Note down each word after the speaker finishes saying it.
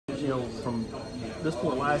from this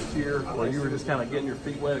point last year, where you were just kind of getting your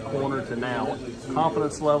feet wet at corner, to now,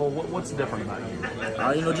 confidence level, what's different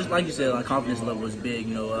about you? Just like you said, my confidence level is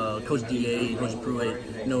big. Coach DA, Coach Pruitt,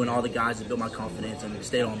 and all the guys that built my confidence and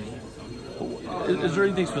stayed on me. Is there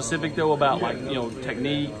anything specific though about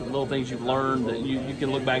technique, little things you've learned that you can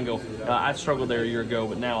look back and go, I struggled there a year ago,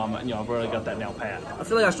 but now I've really got that now pat? I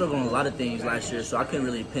feel like I struggled on a lot of things last year, so I couldn't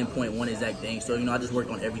really pinpoint one exact thing. So I just worked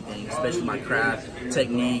on everything, especially my craft,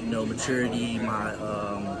 technique, maturity, my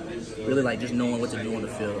really just knowing what to do on the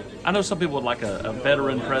field. I know some people would like a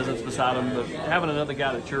veteran presence beside them, but having another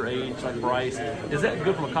guy that's your age, like Bryce, is that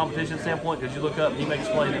good from a competition standpoint? Because you look up and he makes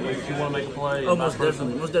a play that makes you want to make a play. Oh, most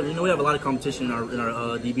definitely. Most definitely. We have a lot of competition in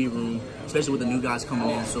our DB room, especially with the new guys coming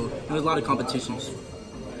in. So there's a lot of competitions.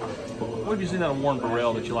 What have you seen out of Warren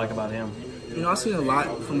Burrell that you like about him? I've seen a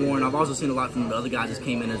lot from Warren. I've also seen a lot from the other guys that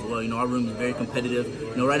came in as well. Our room is very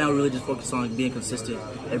competitive. Right now we're really just focused on being consistent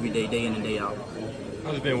every day, day in and day out.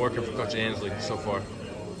 How's it been working for Coach Ansley so far?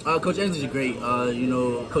 Coach Ansley's great.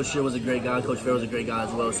 Coach Shear was a great guy. Coach Fair was a great guy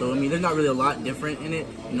as well. So, there's not really a lot different in it.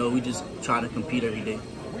 We just try to compete every day.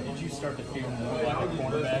 When did you start to feel more like a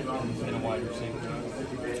quarterback than a wide receiver?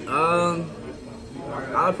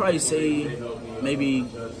 I'd probably say maybe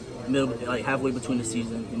halfway between the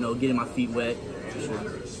season. Getting my feet wet for sure.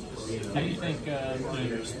 How do you think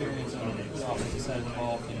your experience on the offensive side of the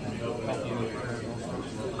ball can help you with your career?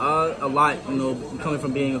 A lot, coming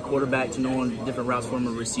from being a quarterback to knowing different routes from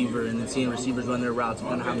a receiver, and then seeing receivers run their routes, you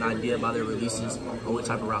kind of have an idea about their releases or what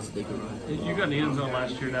type of routes that they can run. You got in the end zone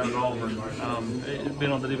last year down at Auburn,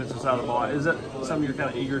 been on the defensive side of the ball. Is that something you're kind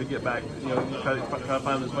of eager to get back? Try to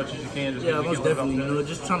find as much as you can. Yeah, most definitely.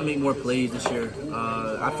 Just trying to make more plays this year.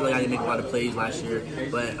 I feel like I didn't make a lot of plays last year,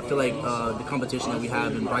 but I feel like the competition that we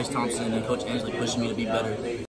have and Bryce Thompson and Coach Ansley pushing me to be better.